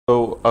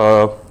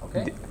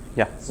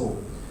Yeah. So,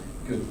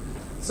 good.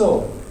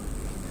 So,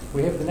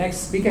 we have the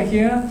next speaker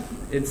here.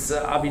 It's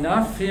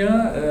Abhinav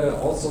here,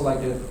 also like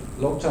a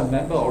long-term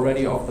member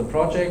already of the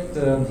project.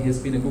 He has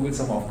been a Google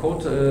Summer of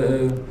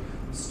Code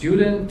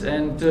student.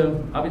 And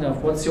Abhinav,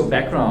 what's your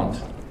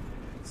background?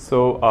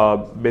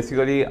 So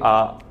basically,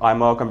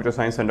 I'm a computer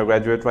science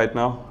undergraduate right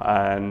now,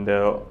 and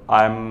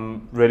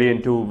I'm really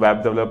into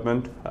web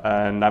development.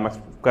 And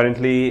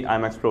currently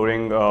I'm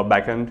exploring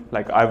backend.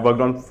 Like I've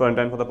worked on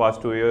frontend for the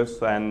past 2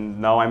 years,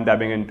 and now I'm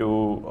dabbing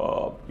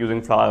into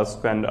using Flask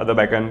and other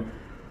backend,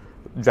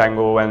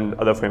 Django and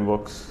other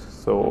frameworks.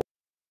 So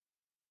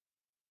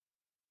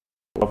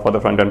for the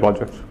frontend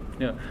project.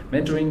 Yeah,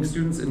 mentoring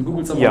students in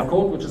Google Summer of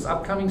Code, which is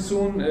upcoming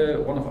soon.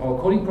 One of our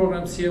coding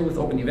programs here with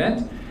Open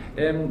Event.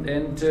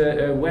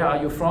 Where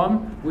are you from?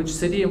 Which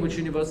city and which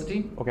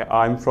university? Okay,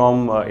 I'm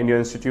from Indian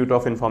Institute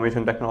of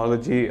Information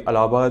Technology,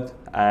 Allahabad,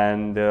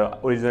 and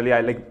originally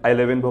I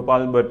live in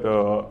Bhopal, but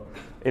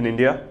in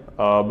India.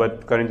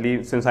 But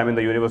currently, since I'm in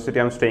the university,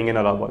 I'm staying in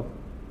Allahabad.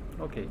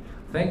 Okay,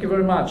 thank you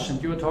very much.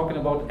 And you were talking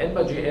about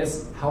Ember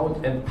JS, how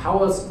it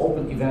empowers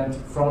Open Event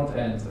front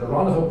end. A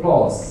round of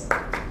applause.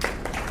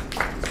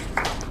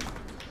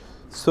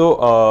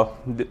 So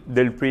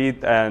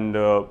Dilpreet and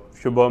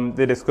Shubham,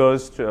 they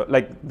discussed,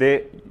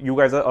 you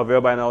guys are aware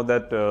by now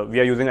that we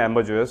are using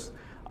Ember JS.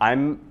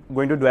 I'm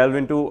going to delve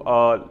into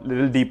a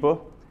little deeper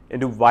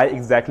into why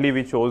exactly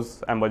we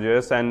chose Ember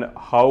JS and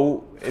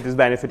how it is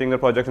benefiting the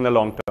project in the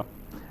long term,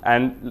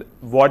 and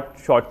what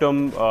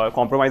short-term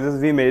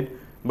compromises we made,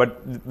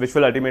 but which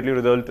will ultimately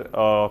result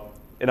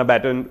in a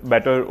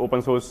better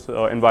open source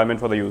environment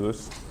for the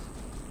users.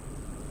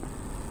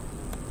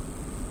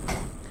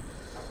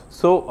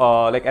 So,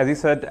 like as he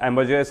said,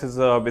 Ember JS is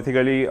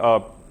basically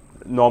a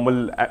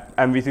normal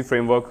MVC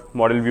framework,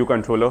 model view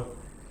controller.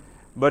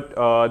 But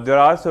there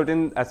are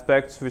certain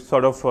aspects which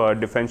sort of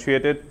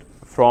differentiate it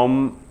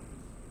from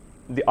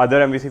the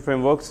other MVC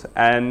frameworks.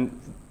 And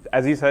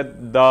as he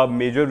said, the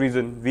major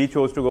reason we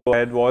chose to go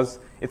ahead was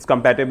its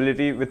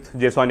compatibility with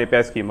JSON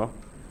API schema.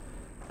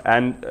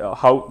 And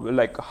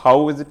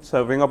how is it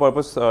serving a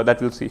purpose, that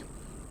we'll see.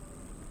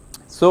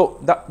 So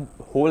the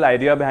whole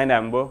idea behind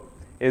Ember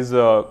is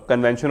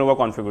convention over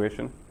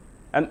configuration.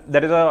 And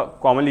that is a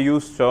commonly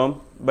used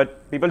term,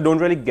 but people don't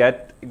really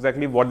get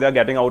exactly what they are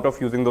getting out of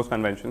using those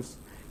conventions.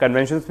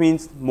 Conventions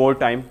means more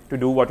time to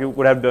do what you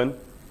could have done,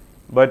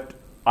 but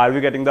are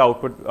we getting the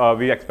output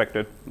we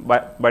expected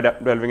by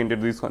delving into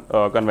these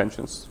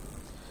conventions?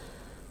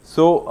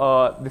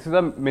 So this is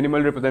a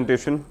minimal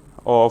representation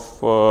of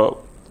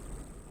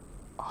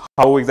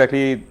how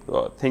exactly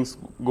things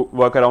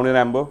work around in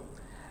Ember.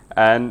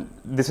 And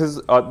this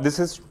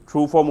is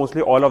true for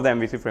mostly all of the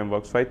MVC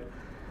frameworks, right?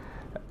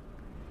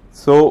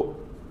 So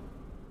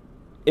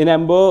in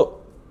Ember,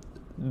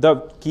 the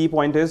key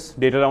point is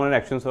data down and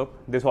actions up.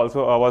 This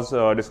also was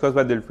discussed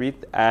by Dilpreet,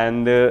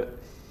 and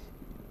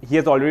he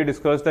has already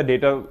discussed the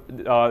data,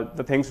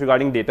 the things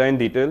regarding data in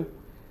detail.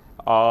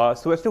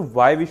 So as to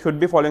why we should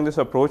be following this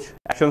approach,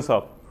 actions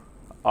up.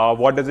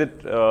 What does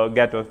it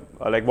get us?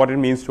 Like what it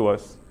means to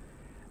us?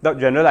 The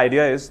general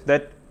idea is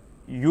that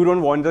you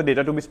don't want the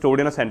data to be stored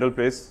in a central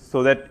place,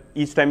 so that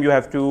each time you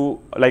have to,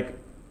 like,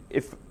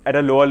 if at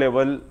a lower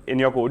level in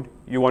your code,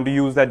 you want to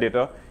use that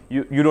data,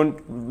 you don't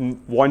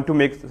want to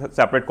make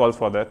separate calls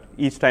for that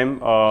each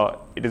time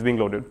it is being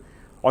loaded.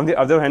 On the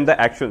other hand, the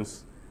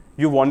actions,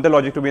 you want the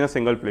logic to be in a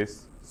single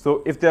place.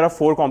 So if there are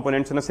 4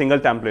 components in a single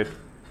template,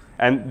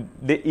 and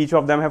each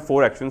of them have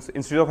 4 actions,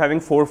 instead of having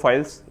 4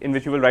 files in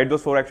which you will write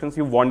those 4 actions,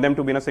 you want them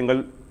to be in a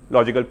single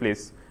logical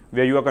place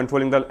where you are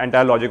controlling the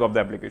entire logic of the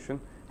application.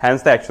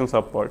 Hence the actions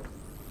up part.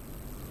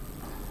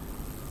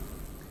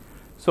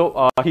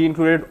 So he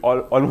included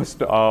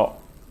almost all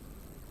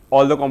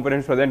the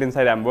components present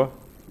inside Ember,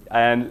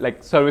 and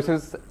like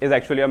services is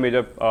actually a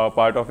major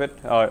part of it.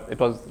 It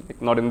was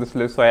not in this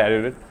list, so I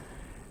added it.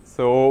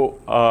 So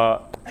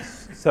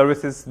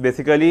services,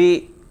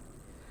 basically,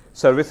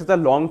 service is a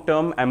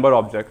long-term Ember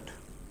object.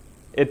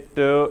 It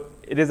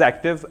is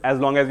active as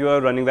long as you are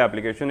running the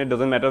application. It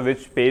doesn't matter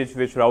which page,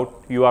 which route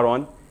you are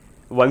on.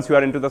 Once you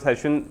are into the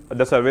session,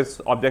 the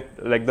service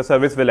object, like the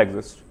service will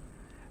exist.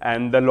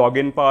 And the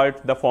login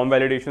part, the form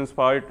validations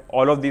part,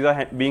 all of these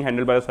are being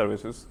handled by the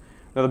services.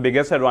 Now the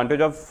biggest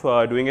advantage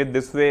of doing it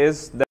this way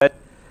is that,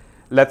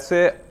 let's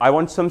say I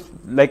want some,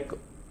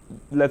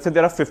 let's say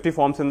there are 50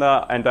 forms in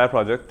the entire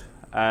project,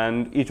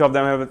 and each of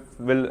them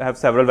will have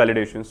several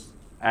validations.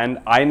 And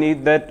I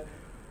need that,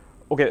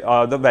 okay,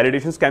 the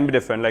validations can be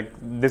different, like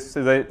this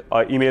is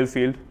an email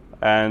field,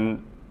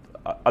 and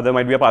other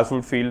might be a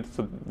password field,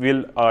 so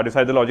we'll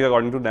decide the logic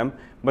according to them.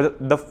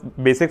 But the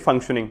basic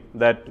functioning,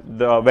 that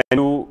when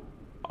you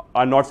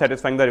are not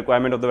satisfying the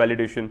requirement of the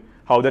validation,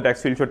 how the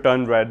text field should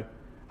turn red,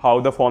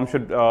 how the form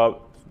should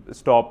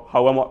stop,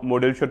 how a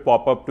modal should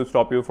pop up to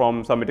stop you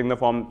from submitting the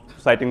form,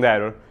 citing the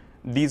error.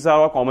 These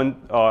are common,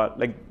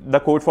 like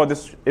the code for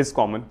this is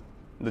common.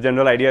 The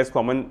general idea is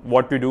common,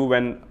 what to do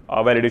when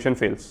validation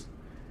fails.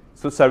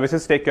 So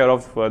services take care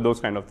of those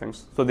kind of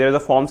things. So there is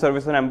a form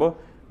service in Ember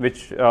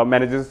which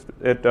manages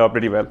it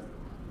pretty well.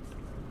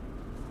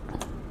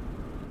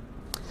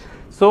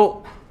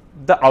 So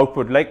the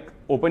output, like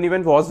Open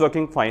Event was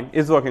working fine,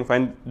 is working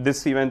fine.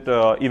 This event,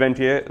 event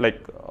here, like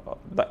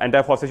the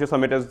entire FOSSASIA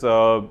summit is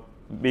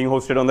being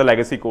hosted on the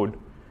legacy code.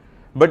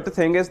 But the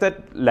thing is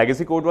that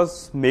legacy code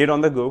was made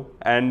on the go,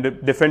 and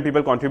different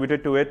people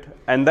contributed to it.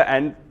 And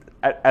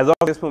as of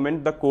this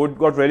moment, the code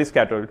got really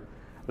scattered.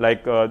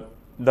 Like the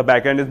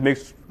backend is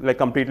mixed, like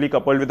completely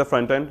coupled with the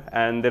front end,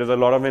 and there is a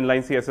lot of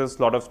inline CSS,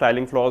 a lot of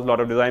styling flaws, a lot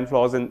of design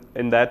flaws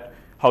in that,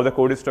 how the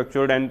code is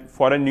structured. And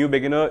for a new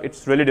beginner,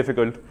 it's really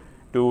difficult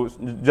to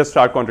just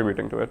start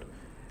contributing to it.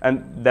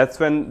 And that's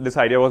when this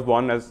idea was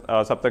born, as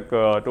Saptak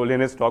told in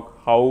his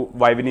talk,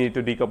 why we need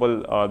to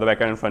decouple the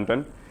backend and front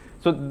end.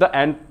 So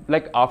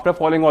like after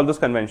following all those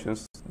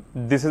conventions,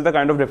 this is the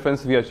kind of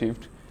difference we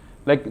achieved.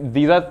 Like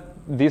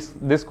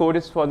this code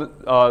is for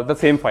the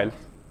same file,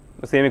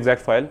 the same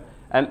exact file,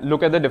 and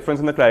look at the difference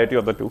in the clarity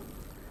of the two.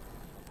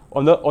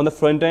 On the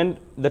front end,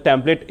 the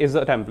template is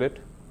a template,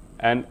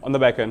 and on the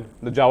back end,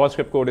 the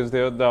JavaScript code is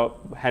there, the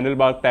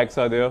handlebar tags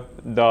are there,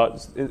 the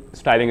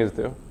styling is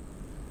there.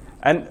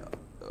 And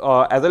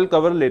as I'll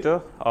cover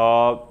later,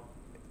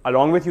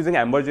 along with using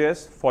Ember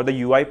JS for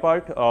the UI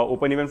part,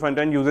 Open Event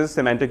Frontend uses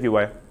semantic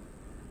UI,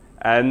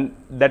 and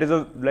that is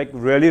a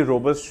really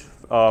robust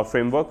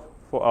framework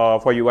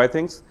for UI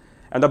things.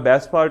 And the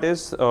best part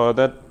is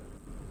that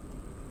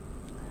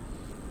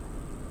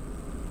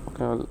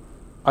okay,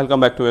 I'll come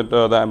back to it,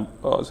 the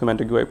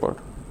semantic UI part.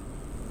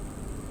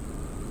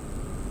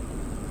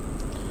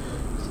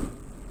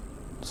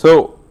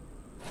 So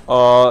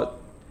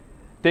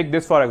take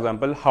this for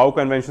example, how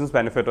conventions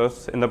benefit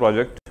us in the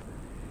project.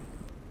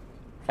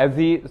 As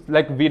we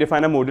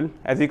define a modal,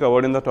 as we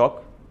covered in the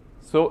talk.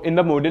 So in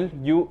the modal,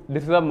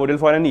 this is a modal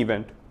for an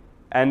event,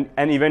 and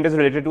an event is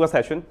related to a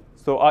session.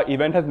 So our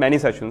event has many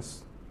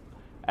sessions,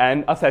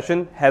 and a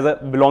session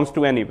belongs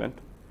to an event.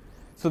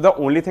 So the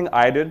only thing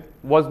I did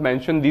was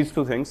mention these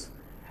two things,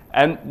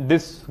 and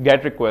this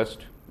GET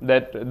request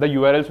that the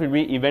URLs will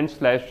be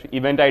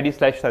event/event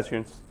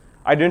ID/sessions.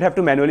 I didn't have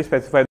to manually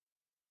specify.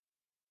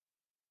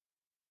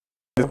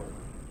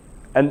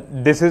 And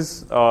this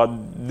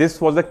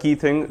was the key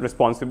thing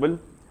responsible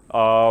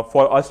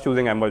for us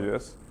choosing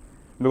emberJS,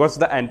 because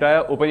the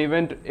entire Open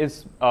Event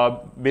is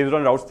based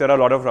on routes. There are a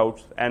lot of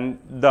routes, and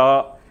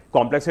the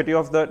complexity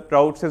of the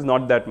routes is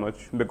not that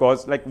much,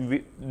 because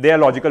they are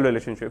logical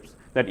relationships.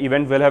 That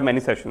event will have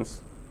many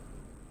sessions,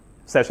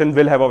 session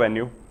will have a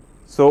venue.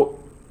 So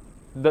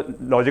the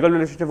logical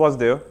relationship was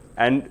there,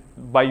 and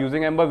by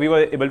using Ember, we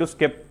were able to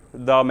skip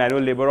the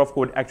manual labor of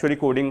actually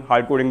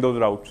hard coding those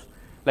routes.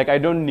 Like I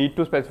don't need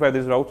to specify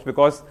these routes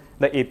because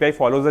the API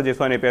follows the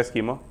JSON API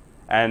schema,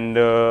 and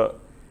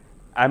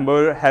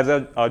Ember has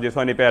a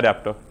JSON API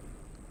adapter.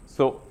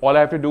 So all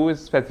I have to do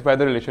is specify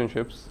the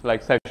relationships.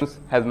 Like sessions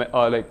has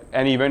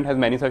an event has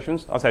many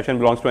sessions. A session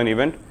belongs to an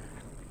event,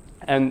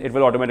 and it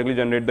will automatically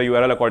generate the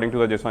URL according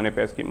to the JSON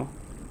API schema.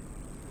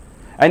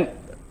 And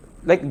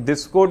like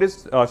this code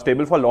is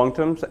stable for long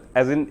terms,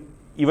 as in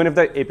even if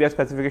the API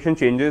specification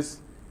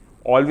changes,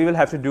 all we will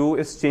have to do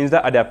is change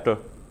the adapter,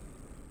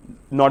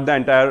 not the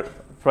entire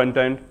front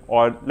end.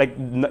 Or like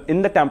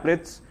in the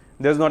templates,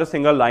 there's not a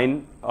single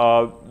line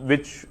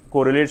which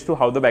correlates to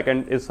how the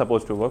backend is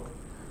supposed to work.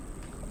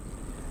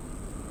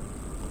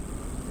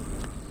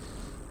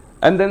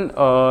 And then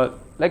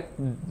like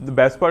the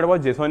best part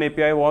about JSON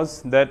API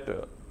was that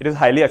it is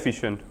highly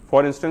efficient.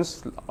 For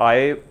instance,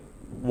 I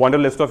want a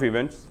list of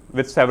events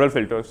with several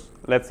filters.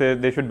 Let's say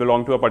they should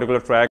belong to a particular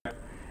track,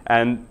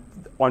 and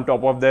on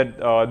top of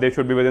that, they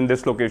should be within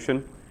this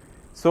location.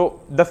 So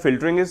the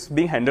filtering is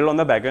being handled on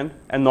the backend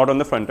and not on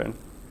the front end.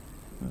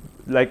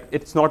 Like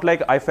it's not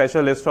like I fetch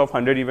a list of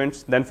 100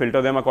 events, then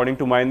filter them according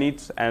to my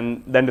needs,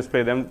 and then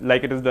display them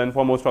like it is done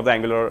for most of the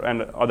Angular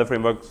and other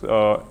frameworks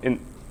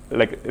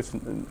it's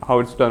how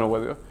it's done over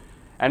there.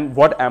 And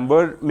what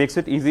Ember makes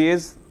it easy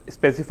is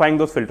specifying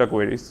those filter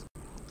queries.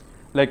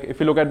 Like if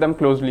you look at them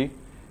closely,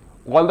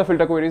 all the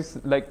filter queries,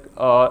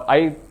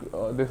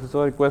 this is a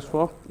request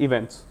for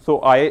events.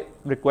 So I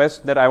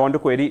request that I want to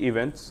query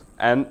events,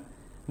 and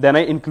then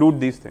I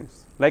include these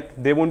things. Like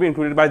they won't be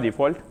included by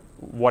default.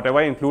 Whatever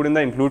I include in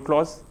the include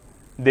clause,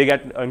 they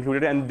get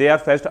included, and they are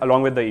fetched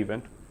along with the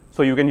event.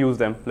 So you can use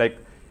them. Like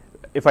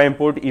if I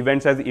import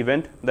events as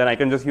event, then I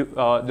can just use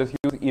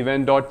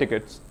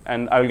event.tickets,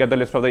 and I will get the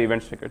list of the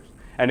events tickets.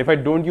 And if I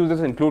don't use this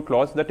include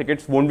clause, the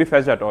tickets won't be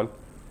fetched at all.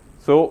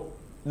 So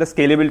the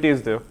scalability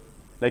is there.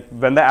 Like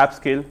when the app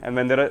scale, and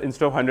when there are,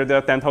 instead of 100, there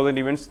are 10,000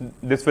 events,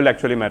 this will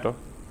actually matter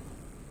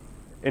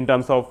in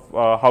terms of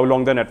how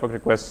long the network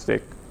requests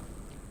take.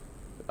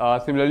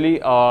 Similarly,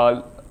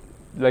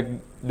 like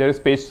there is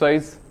page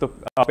size. The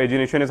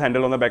pagination is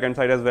handled on the backend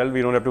side as well.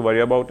 We don't have to worry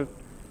about it.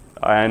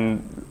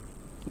 And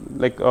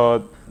like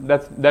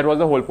that was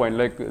the whole point.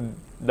 Like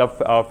the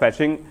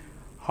fetching,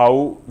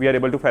 how we are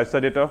able to fetch the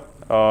data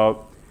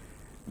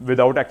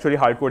without actually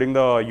hard coding the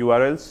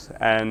URLs,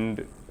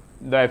 and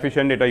the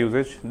efficient data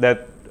usage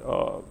that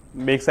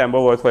makes Ember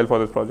worthwhile for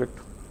this project.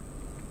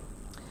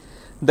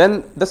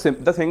 Then the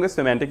thing with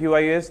semantic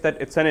UI is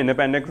that it's an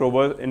independent,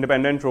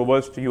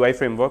 robust UI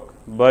framework,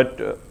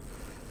 but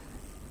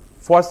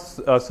for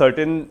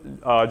certain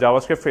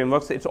JavaScript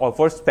frameworks, it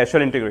offers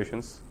special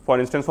integrations. For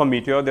instance, for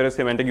Meteor, there is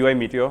semantic UI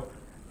Meteor.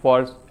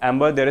 For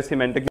Ember, there is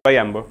semantic UI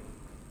Ember,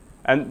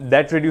 and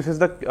that reduces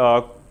the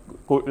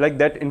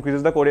that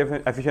increases the code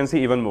efficiency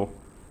even more,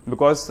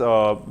 because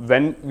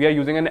when we are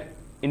using an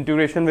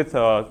integration with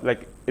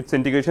its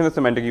integration with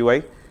semantic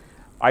UI,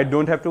 I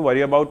don't have to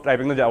worry about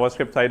typing the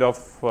JavaScript side of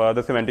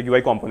the semantic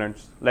UI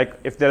components. Like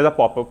if there is a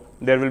pop-up,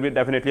 there will be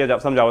definitely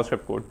some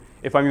JavaScript code.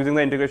 If I'm using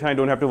the integration, I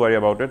don't have to worry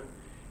about it.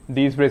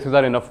 These braces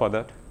are enough for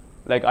that.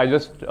 Like I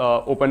just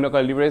open the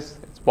curly brace,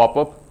 it's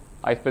pop-up,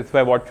 I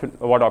specify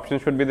what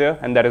options should be there,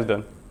 and that is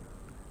done.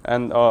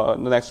 And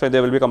the next slide,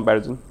 there will be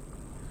comparison.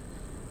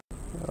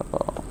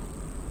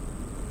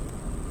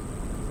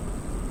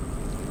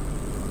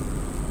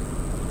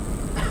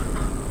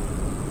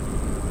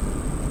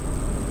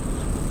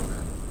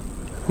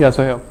 Yeah,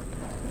 so here,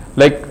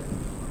 like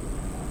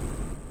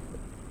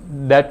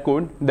that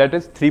code, that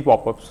is 3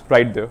 pop-ups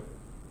right there,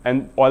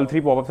 and all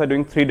 3 pop-ups are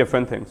doing 3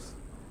 different things.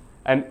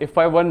 And if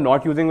I were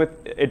not using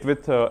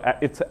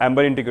its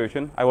Ember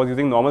integration, I was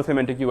using normal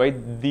semantic UI,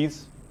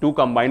 these 2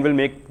 combined will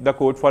make the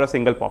code for a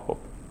single pop-up.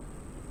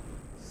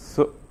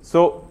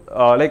 So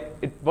like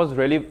it was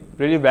really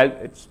well,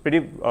 it's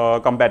pretty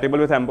compatible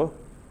with Ember.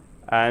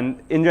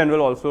 And in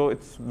general also,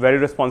 it's very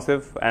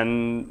responsive,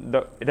 and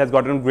it has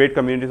gotten great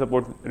community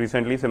support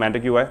recently,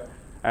 semantic UI,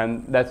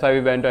 and that's why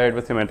we went ahead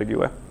with semantic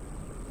UI.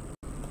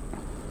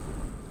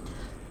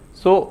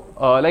 So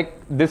like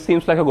this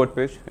seems like a good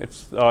page.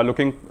 It's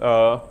looking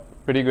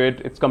pretty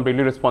great. It's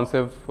completely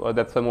responsive.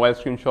 That's a mobile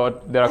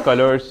screenshot. There are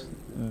colors.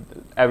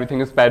 Everything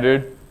is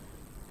padded.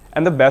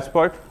 And the best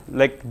part,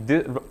 like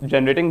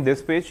generating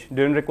this page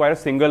didn't require a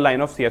single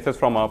line of CSS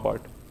from our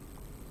part.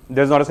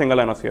 There's not a single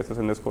line of CSS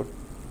in this code.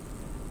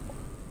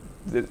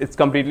 It's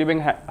completely being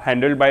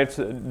handled by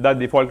the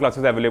default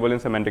classes available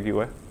in semantic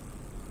UI,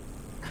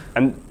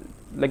 and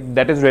like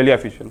that is really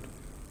efficient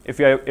if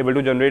you are able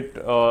to generate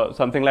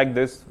something like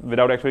this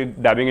without actually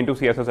dabbing into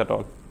CSS at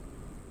all.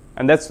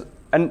 And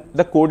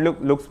the code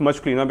looks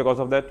much cleaner because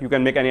of that. You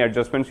can make any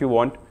adjustments you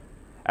want.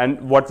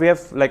 And what we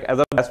have, like as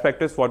a best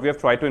practice, what we have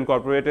tried to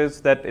incorporate is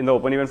that in the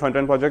Open Event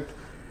Frontend project,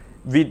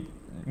 we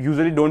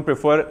usually don't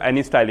prefer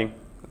any styling,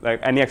 like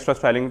any extra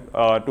styling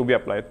to be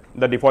applied.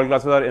 The default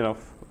classes are enough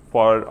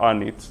for our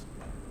needs.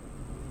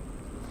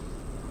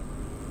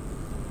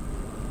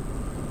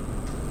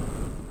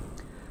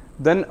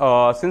 Then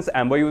since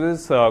Ember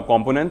uses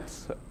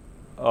components,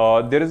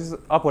 there is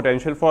a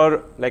potential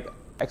for like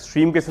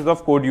extreme cases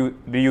of code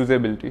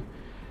reusability.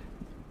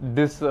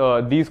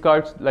 These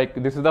cards, like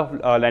this is the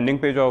landing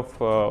page of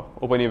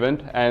Open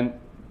Event, and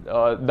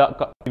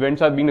the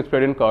events are being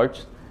displayed in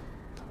cards.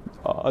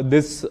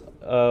 This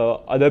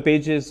other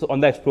page is on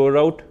the Explore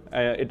route.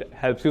 It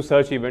helps you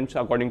search events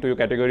according to your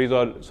categories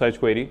or search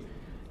query.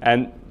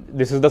 And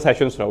this is the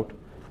Sessions route.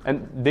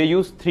 And they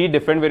use 3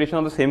 different variations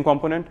of the same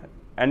component,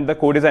 and the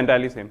code is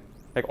entirely same.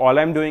 Like all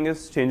I'm doing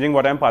is changing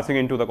what I'm passing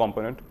into the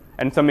component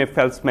and some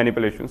if-else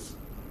manipulations.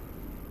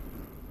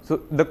 So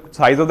the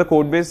size of the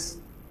code base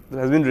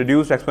has been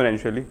reduced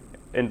exponentially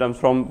in terms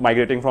from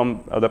migrating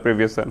from the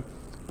previous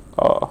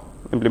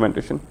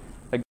implementation.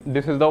 Like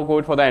this is the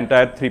code for the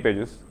entire 3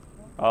 pages.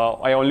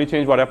 I only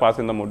change what I pass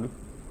in the module,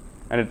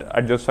 and it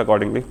adjusts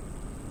accordingly.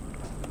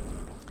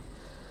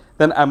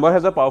 Then Ember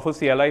has a powerful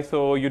CLI,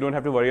 so you don't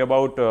have to worry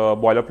about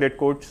boilerplate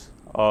codes.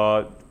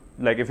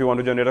 Like if you want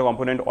to generate a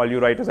component, all you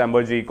write is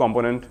emberG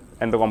component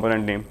and the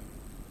component name,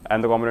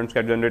 and the components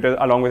get generated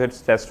along with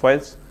its test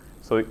files.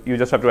 So you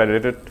just have to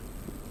edit it.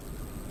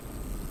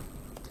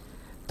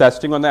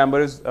 Testing on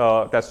Ember is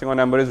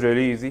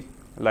really easy.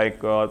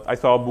 Like I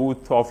saw a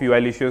booth of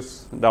UI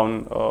Licious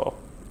down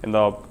in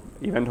the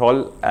event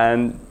hall,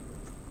 and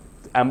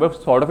Ember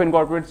sort of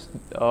incorporates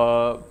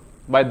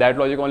by that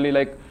logic only.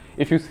 Like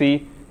if you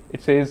see,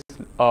 it says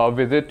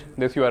visit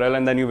this URL,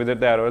 and then you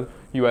visit the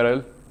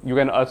URL. You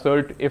can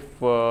assert if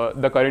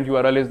the current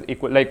URL is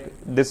equal. Like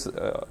this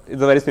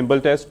is a very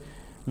simple test,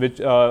 which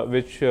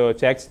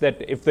checks that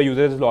if the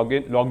user is logged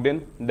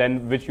in,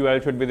 then which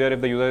URL should be there.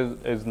 If the user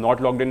is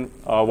not logged in,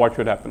 what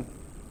should happen?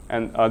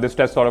 And this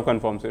test sort of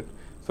confirms it.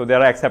 So there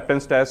are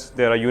acceptance tests,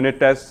 there are unit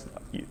tests.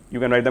 You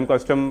can write them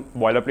custom.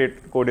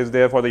 Boilerplate code is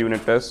there for the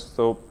unit tests.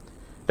 So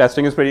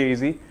testing is pretty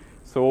easy.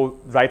 So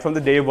right from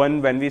the day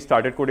 1 when we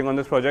started coding on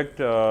this project,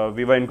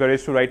 we were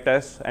encouraged to write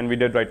tests, and we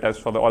did write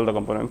tests for all the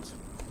components.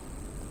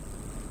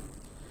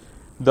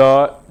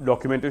 The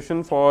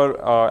documentation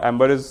for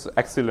Ember is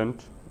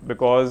excellent,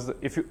 because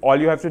all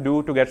you have to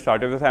do to get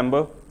started with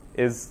Ember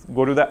is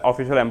go to the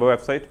official Ember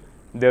website.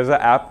 There's an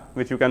app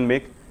which you can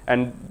make,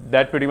 and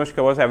that pretty much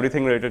covers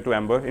everything related to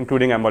Ember,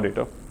 including Ember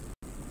data.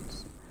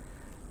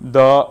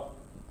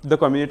 The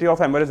community of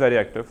Ember is very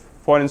active.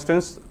 For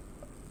instance,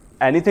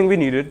 anything we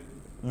needed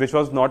which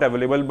was not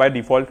available by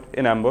default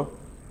in Ember,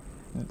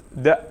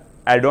 the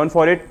add-on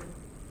for it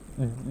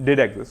did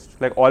exist.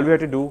 Like all we had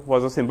to do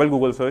was a simple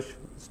Google search,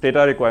 state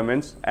our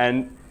requirements,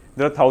 and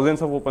there are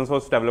thousands of open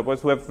source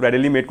developers who have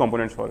readily made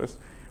components for us.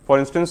 For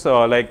instance,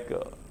 like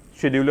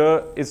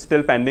Scheduler is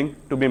still pending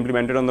to be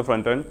implemented on the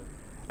front end,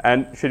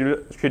 And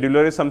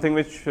scheduler is something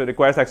which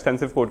requires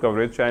extensive code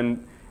coverage,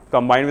 and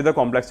combined with the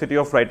complexity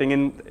of writing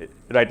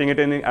it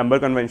in Ember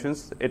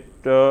conventions,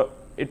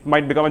 it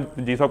might become a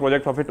GSOC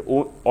project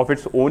of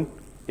its own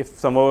if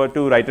someone were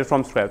to write it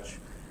from scratch.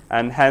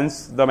 And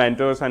hence the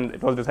mentors, and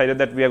it was decided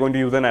that we are going to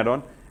use an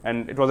add-on,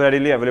 and it was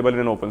readily available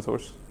in open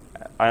source,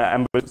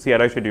 Ember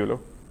CRI scheduler.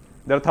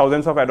 There are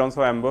thousands of add-ons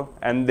for Ember,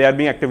 and they are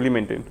being actively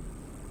maintained.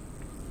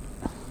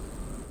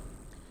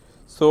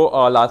 So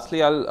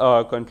lastly,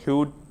 I'll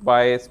conclude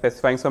by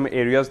specifying some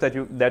areas that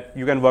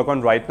you can work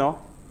on right now,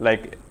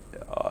 like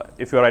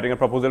if you're writing a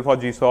proposal for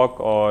GSOC,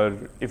 or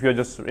if you're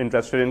just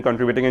interested in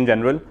contributing in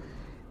general.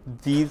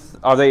 These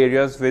are the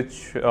areas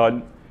which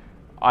are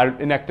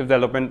in active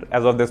development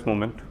as of this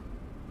moment.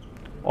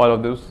 All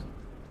of those.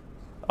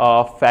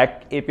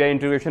 FACT API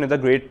integration is a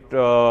great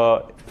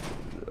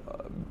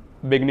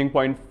beginning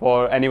point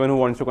for anyone who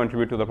wants to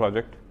contribute to the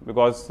project,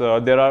 because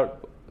all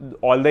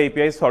the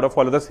APIs sort of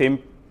follow the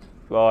same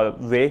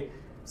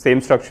same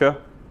structure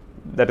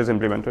that is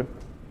implemented.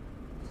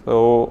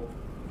 So,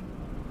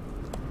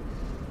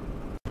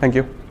 thank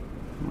you.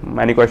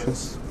 Any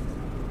questions?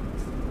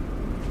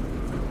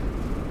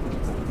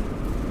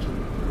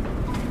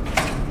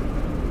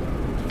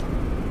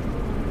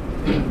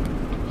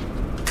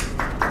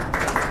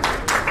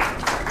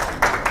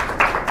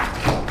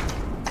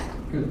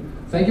 Good.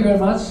 Thank you very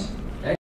much.